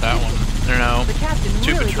room, but that one, you know, The captain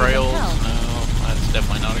two really betrayals. didn't help. No, that's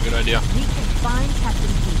definitely not a good idea. We can find Captain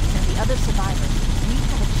Pease and the other survivors. We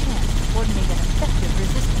have a chance to coordinate an effective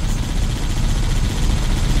resistance.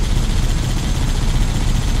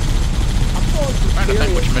 I'm throwing some Trying to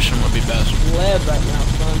think which serious mission would be best. lead right now,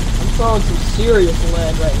 son. I'm throwing some serious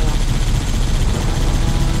lead right now.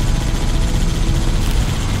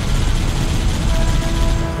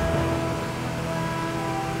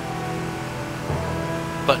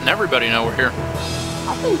 Letting everybody know we're here.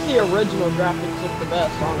 I think the original graphics look the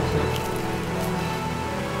best, honestly.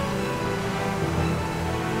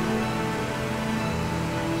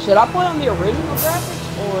 Should I play on the original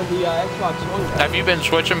graphics or the Xbox One graphics? Have you been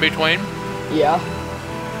switching between? Yeah.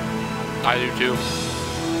 I do too.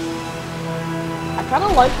 I kind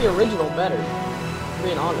of like the original better,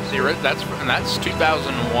 being honest. That's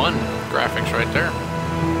 2001 graphics right there.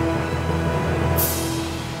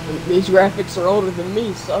 These graphics are older than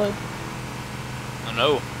me, son. I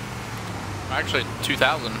know. Actually,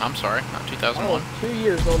 2000. I'm sorry, not 2001. Oh, 2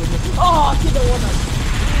 years older than me. Oh, I killed that one.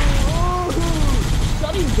 Oh,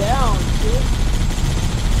 shut him down, dude.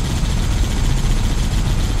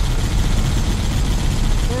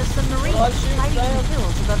 There's some Marines hiding in the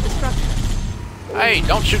hills above the structure. Hey,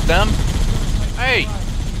 don't shoot them. Hey,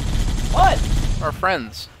 What? our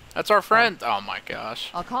friends. That's our friend. Oh my gosh.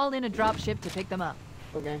 I'll call in a dropship to pick them up.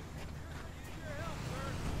 Okay.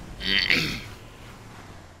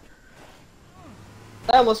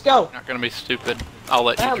 Sam, let's go. Not gonna be stupid. I'll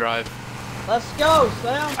let you Sam. drive. Let's go,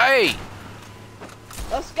 Sam. Hey!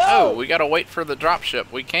 Let's go. Oh, we gotta wait for the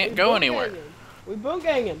dropship. We can't go anywhere. We boom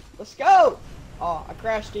ganging. Let's go. Oh, I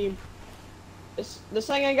crashed him. This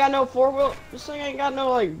thing ain't got no four-wheel. This thing ain't got no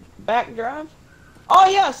like back drive. Oh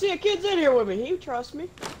yeah, I see a kid's in here with me. He trusts me.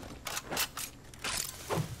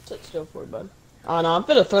 Sit still for it, bud. Oh no, I'm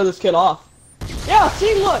finna throw this kid off. Yeah,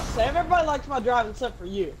 see, look, Sam. Everybody likes my driving except for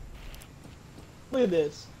you. Look at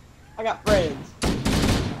this. I got friends.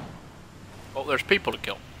 Well, there's people to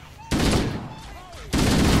kill.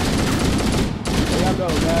 There y'all go,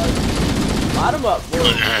 guys. Light them up,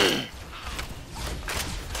 boys.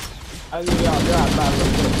 I think y'all drive by a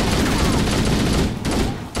little bit.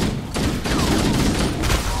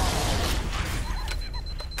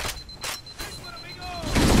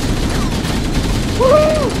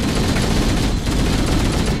 Woo!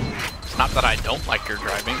 It's not that I don't like your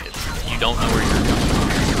driving, it's you don't know where you're going.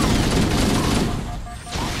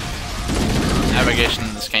 Navigation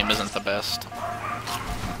in this game isn't the best.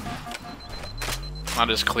 Not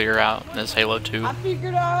as clear out as Halo 2. I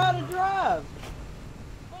figured out how to drive.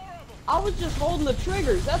 I was just holding the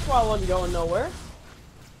triggers. That's why I wasn't going nowhere.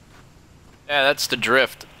 Yeah, that's the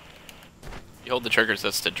drift. You hold the triggers,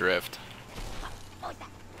 that's the drift.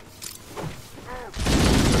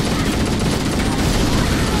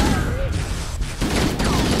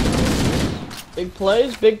 Big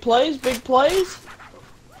plays, big plays, big plays.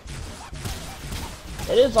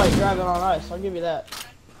 It is like driving on ice, I'll give you that.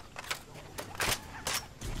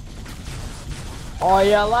 Oh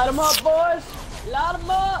yeah, light them up, boys. Light them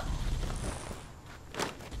up.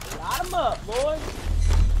 Light them up, boys.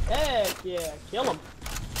 Heck yeah, kill them.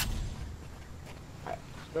 Alright,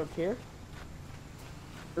 let's go up here.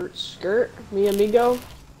 Skirt, skirt, mi amigo.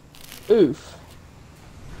 Oof.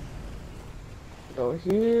 Go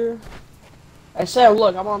here. Hey Sam,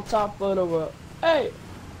 look, I'm on top foot of a. Hey!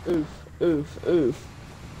 Oof, oof, oof.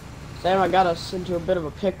 Sam, I got us into a bit of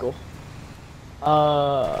a pickle.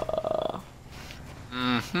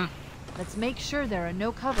 Mm-hmm. Let's make sure there are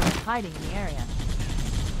no covenants hiding in the area.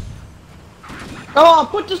 Come on,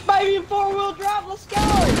 put this baby in four-wheel drive, let's go!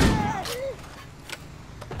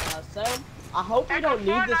 Sam, I hope we don't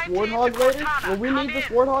need this Warthog later. Will we need this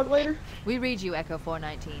Warthog later? We read you, Echo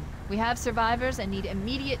 419. We have survivors and need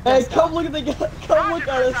immediate Hey, dust come off. look at the guy. Come look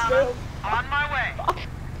at us, Sam. On my way.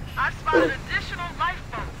 I've spotted additional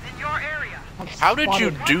lifeboats in your area. How did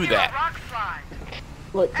you Spotted. do One near a that? rock slide,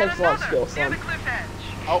 Look, and takes a lot of another skill, near son. the cliff edge.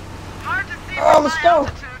 Oh, Hard to see Oh, from let's my go.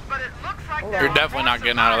 altitude, but it looks like there you're are definitely more not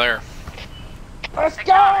getting out of there. Let's go!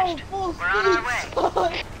 Acknowledged. Full We're on our speed,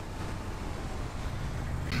 son.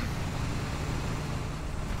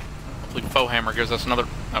 Hopefully Fohammer gives us another...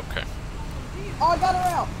 Okay. Oh, I got her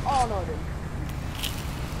out. Oh, no, I didn't.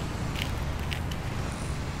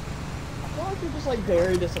 I feel like you're just like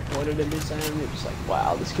very disappointed in me, Sam. You're just like,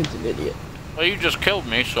 wow, this kid's an idiot. Well, you just killed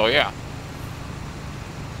me, so yeah.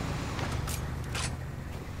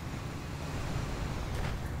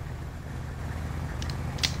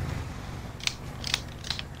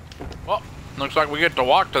 Well, looks like we get to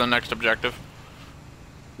walk to the next objective.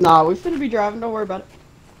 Nah, we finna be driving. Don't worry about it.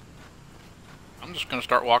 I'm just gonna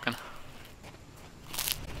start walking.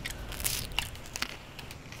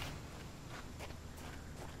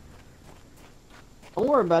 Don't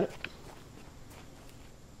worry about it.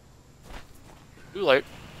 Too late.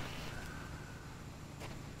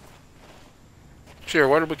 Sure,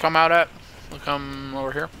 where did we come out at? We'll come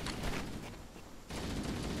over here.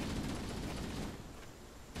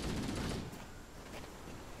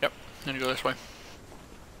 Yep, need to go this way.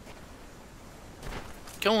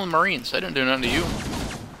 Killing the Marines, they didn't do nothing to you.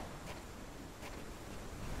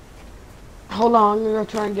 Hold on, I'm gonna go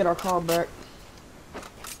try and get our car back.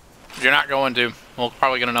 You're not going to. We'll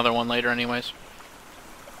probably get another one later anyways.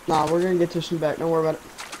 Nah, we're gonna get this one back. Don't worry about it.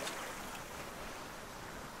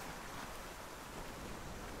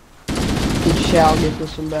 We shall get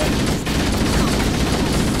this one back.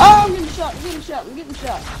 Oh, I'm getting shot. I'm getting shot. I'm getting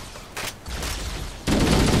shot.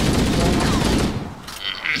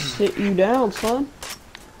 Sit you down, son.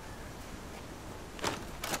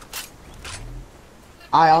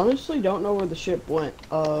 I honestly don't know where the ship went.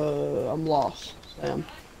 I'm lost, Sam.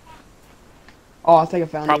 Oh, I think I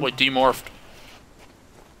found Probably him. demorphed.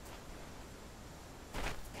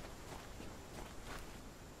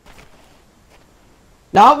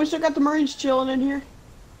 No, we still got the Marines chilling in here.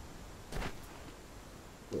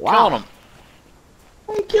 Wow. Killing them.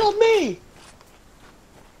 They killed me!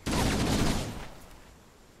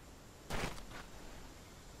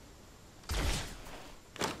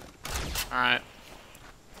 Alright.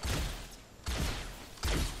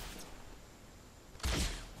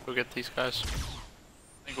 Go get these guys.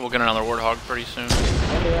 I think we'll get another Warthog pretty soon.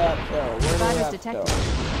 Where they at, though? Where they Survivors at, detected.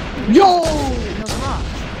 though? Yo! Those rocks.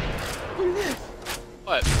 Look at this.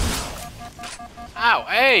 What? Ow,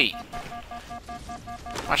 hey!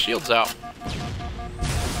 My shield's out.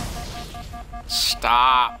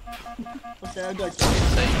 Stop. Okay, I got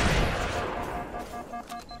Say-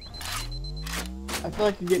 I feel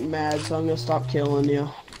like you're getting mad, so I'm gonna stop killing you.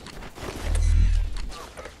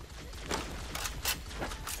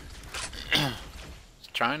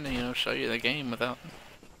 Just trying to, you know, show you the game without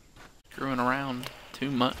screwing around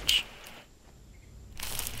too much.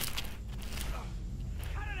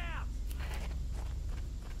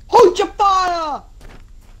 Hold your fire!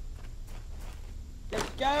 Let's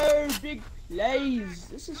go, big plays.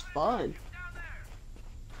 This is fun.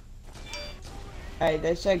 Hey,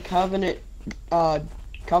 they said Covenant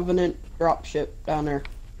dropship down there.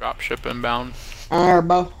 Dropship inbound. Alright,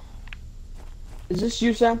 Bo. Is this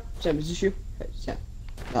you, Sam? Sam, is this you? Hey, Sam.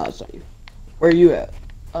 No, it's not you. Where are you at?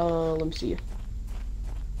 Let me see you.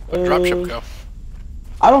 Where'd dropship go?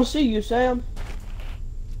 I don't see you, Sam.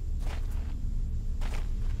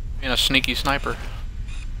 Being a sneaky sniper.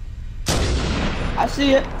 I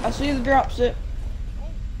see it. I see the dropship.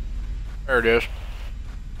 There it is.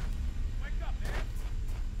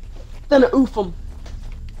 Then oof 'em.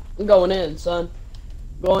 I'm going in, son.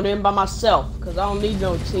 Going in by myself, cause I don't need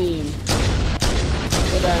no team.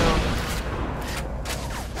 Go down.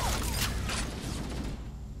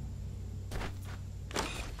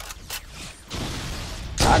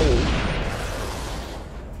 Got him.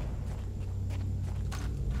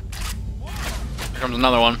 Here comes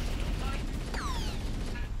another one.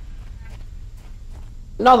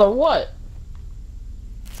 Another what?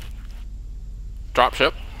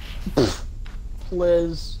 Dropship.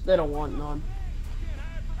 Liz, they don't want none.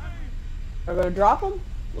 They're gonna drop them?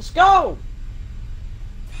 Let's go!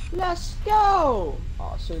 Let's go!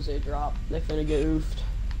 Oh, as soon as they drop, they finna get oofed.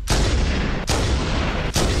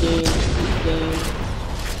 15, 15.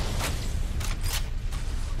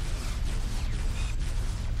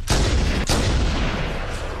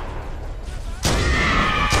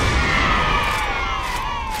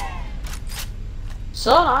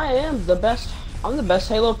 Son, I am the best. I'm the best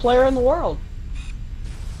Halo player in the world.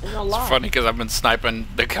 Ain't gonna lie. It's funny because I've been sniping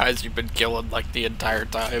the guys you've been killing like the entire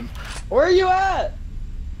time. Where are you at?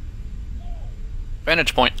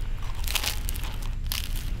 Vantage point.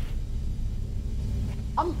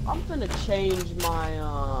 I'm finna change my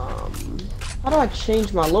how do I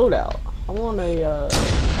change my loadout? I want a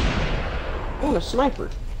sniper.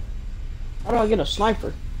 How do I get a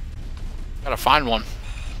sniper? Gotta find one.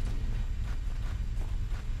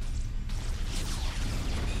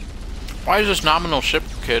 Why does this nominal ship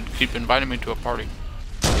kid keep inviting me to a party?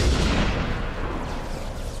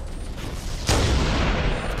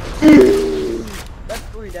 That's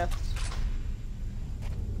 3 deaths.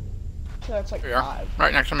 So that's like Here you are. 5.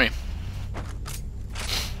 Right next to me.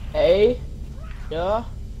 A. Yeah.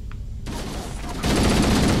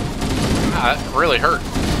 Ah, that really hurt.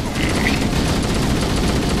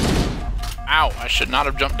 Ow, I should not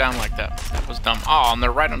have jumped down like that. That was dumb. Oh, and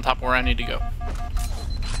they're right on top of where I need to go.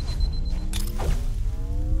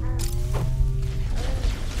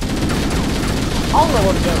 I don't know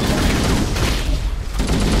where to go.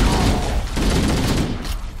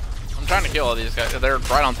 I'm trying to kill all these guys. They're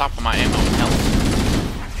right on top of my ammo and health.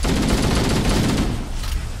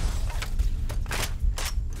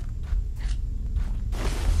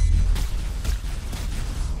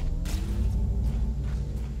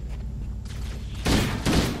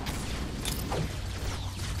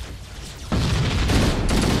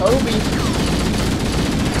 Toby.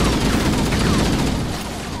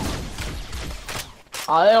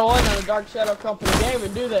 Oh, they don't want none of Dark Shadow Company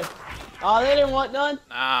gaming, do they? Oh, they didn't want none?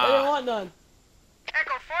 Nah. They didn't want none.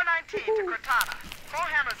 Echo 419 to Cortana.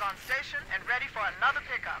 Forehammer's on station and ready for another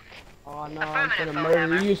pickup. Oh no, I'm Affirmative, gonna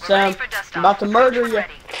murder Forehammer. you, We're Sam. ready for dust I'm about to off. murder Bridge you.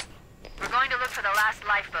 ready. We're going to look for the last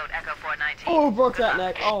lifeboat, Echo 419. Oh, broke Good that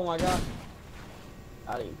luck. neck. Oh my god.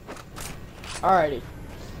 Got him. Alrighty.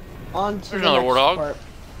 On to There's the another next warthog. part.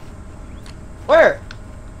 Where?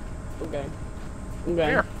 Okay. Okay.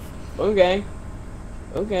 Here. Okay.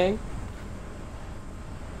 Okay.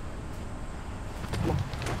 Come on.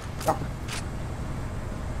 Go.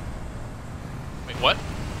 Wait, what?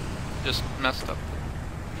 Just messed up.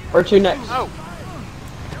 Where to next? Oh,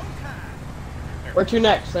 Where to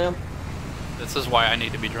next, Sam? this is why I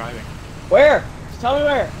need to be driving. Where? Just tell me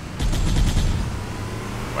where.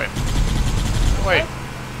 Wait. Wait.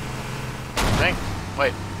 Dang.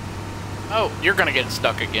 Wait. Oh, you're gonna get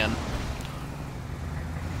stuck again.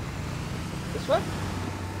 This way?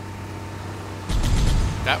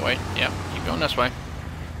 That way. Yep. Keep going this way.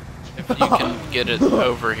 If you can get it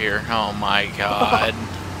over here. Oh my god.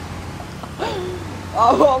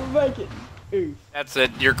 Oh, I'll make it. Oof. That's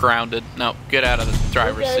it. You're grounded. No, get out of the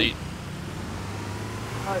driver's Okay. seat.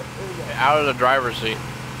 Alright, here we go. Get out of the driver's seat.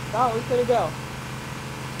 Oh, we're gonna go.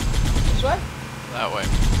 This way? That way.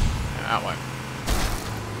 That way.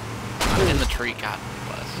 I'm in the tree. God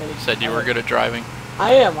bless. You said you were good at driving.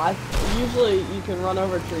 I am. Usually you can run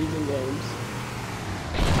over trees in games.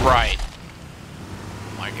 Right.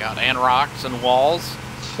 Oh my god. And rocks and walls.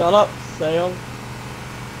 Shut up, Sam.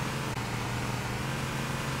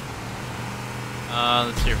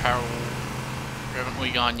 Let's see. How haven't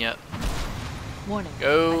we gone yet? Warning.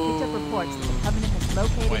 Go. I picked up reports that the Covenant has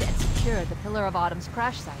located Wait. and secured the Pillar of Autumn's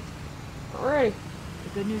crash site. Alright. The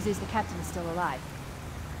good news is the captain is still alive.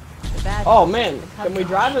 The bad Oh, news is man. the Can Covenant we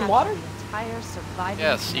drive in has water? the entire surviving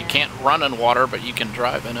Yes, you command. can't run in water, but you can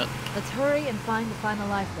drive in it. Let's hurry and find the final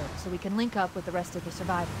lifeboat so we can link up with the rest of the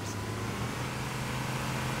survivors.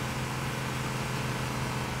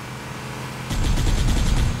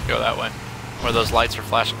 Go that way. Where those lights are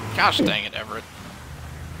flashing. Gosh dang it, Everett.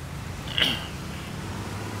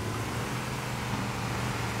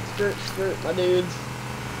 Skirt, skirt, my dudes.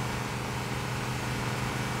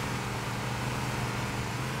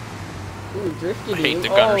 Ooh, drifty I hate dude. the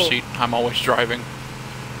gunner Oh. seat. I'm always driving.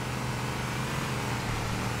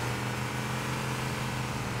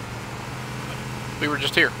 We were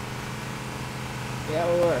just here. Yeah,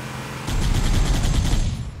 we were.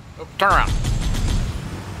 Oh, turn around.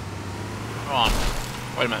 Come on.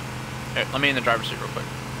 Wait a minute. Hey, let me in the driver's seat real quick.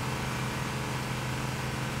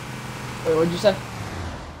 Wait, what'd you say?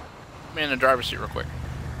 Let me in the driver's seat real quick.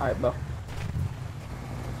 Alright, Bo.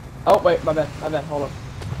 Oh, wait, my bad, hold on.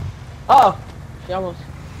 Uh oh! She almost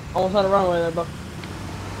had a runaway there, Bo.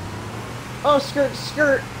 Oh, skirt,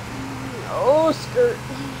 skirt! Oh, skirt!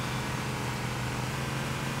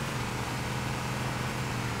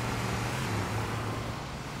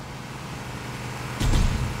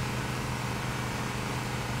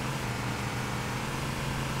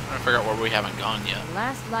 I'm trying to figure out where we haven't gone yet. The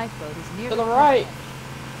last lifeboat is near To the right!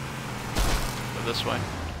 Go this way.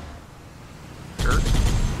 Sure.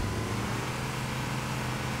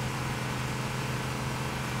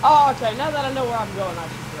 Oh, okay, now that I know where I'm going, I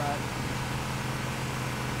should drive.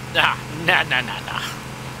 Nah.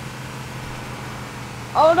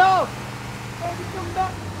 Oh no! Baby, come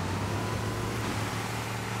back!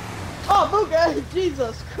 Oh, Booga!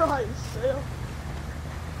 Jesus Christ, Sam!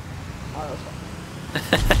 Oh, that's fine.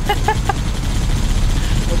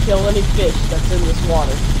 We'll kill any fish that's in this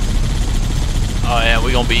water. Oh yeah,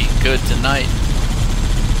 we gonna be good tonight.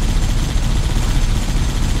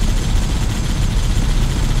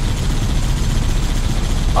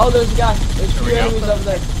 Oh, there's a guy. There's There we two go. enemies over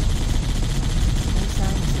there.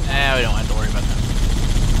 Nah, we don't have to worry about that.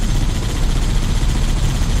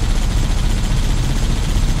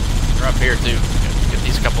 They're up here too. Get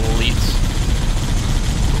these couple elites.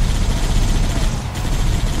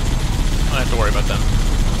 Don't have to worry about them.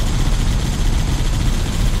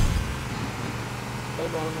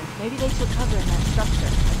 Maybe they took cover in that structure.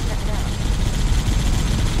 Let's check it out.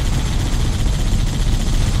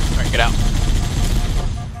 Alright, get out.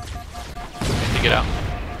 Get out.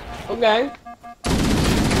 Okay.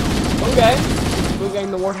 Okay. Boogang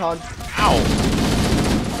the warthog. Ow!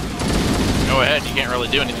 Go ahead, you can't really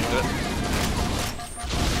do anything with it.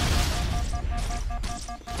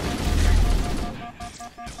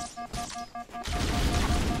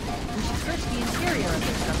 We should search the interior of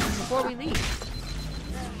this structure before we leave.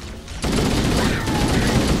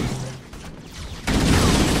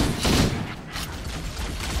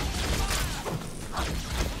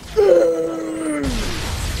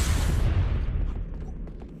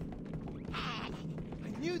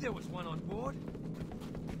 There was one on board.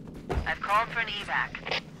 I've called for an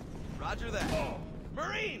evac. Roger that.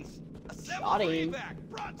 Marines! Assemble Shot for him. evac!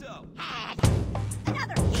 Pronto!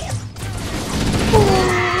 Another kill!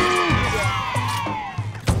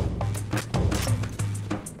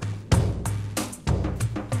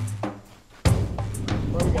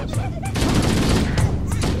 Where we go, Sam?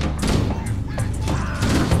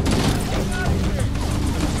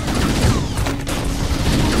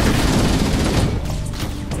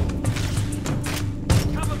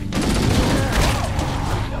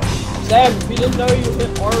 Sam, if you didn't know, you hit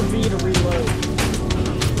RB to reload.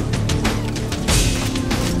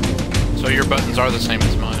 So your buttons are the same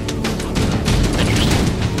as mine. Interesting.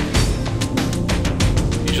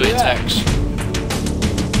 Usually it's Yeah. X.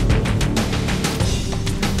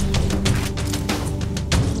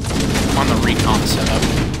 I'm on the recon setup.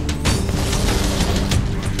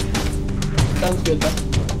 Sounds good, though.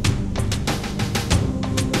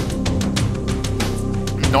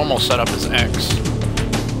 Normal setup is X.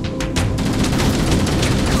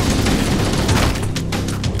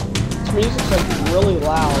 This music's like really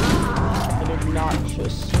loud and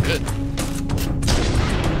obnoxious. Good.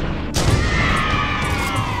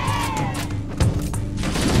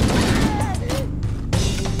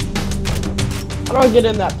 How do I get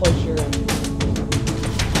in that place you're in?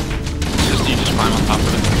 You just climb on top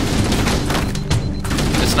of it.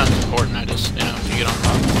 It's not important, I just, you know, you get on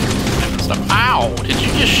top and stuff. Ow! Did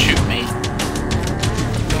you just shoot me?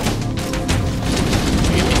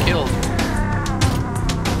 You get me killed.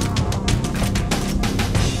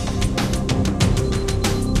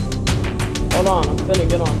 Hold on, I'm finna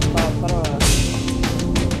get on top.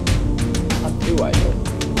 How do I do it?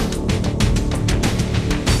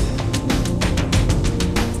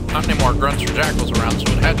 Not any more grunts or jackals around,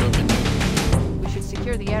 so it had to have been you. We should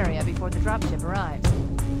secure the area before the dropship arrives.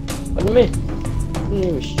 What do you mean? I didn't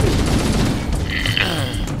even shoot.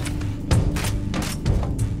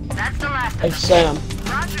 That's the last Hey of them. Sam,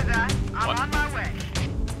 Roger that. I'm What? on my way.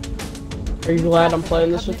 are you glad I'm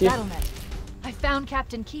playing this with you? Covenant Battlenet. I found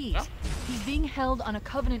Captain Keyes. Huh? He's being held on a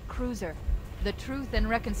Covenant cruiser, the Truth and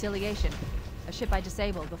Reconciliation, a ship I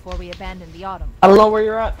disabled before we abandoned the Autumn. I don't know where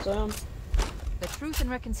you're at, Sam. The Truth and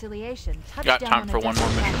Reconciliation touched Got down time on for a one more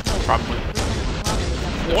desert mission, plateau probably. 300 kilometers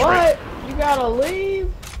up the That's What? right. You gotta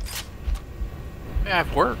leave? Yeah, I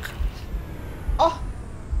have work. Oh,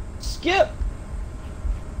 skip.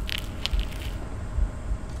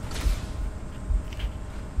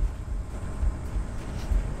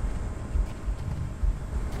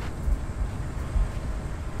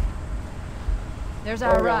 There's Where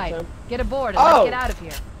our we going, ride. Sam? Get aboard and Oh! let's get out of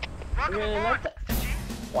here. Welcome Yeah, aboard. that-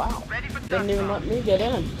 Wow. Ready for Didn't even dust let me get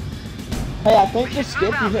in. Hey, I think We to should skip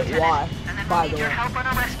move you out, hit Lieutenant, Y. and then By we'll the need your way. help on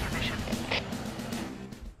a rescue mission.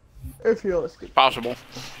 If you're listening. Possible.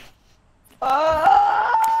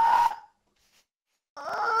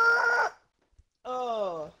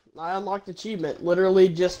 Oh, I unlocked achievement. Literally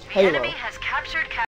just The Halo. enemy has captured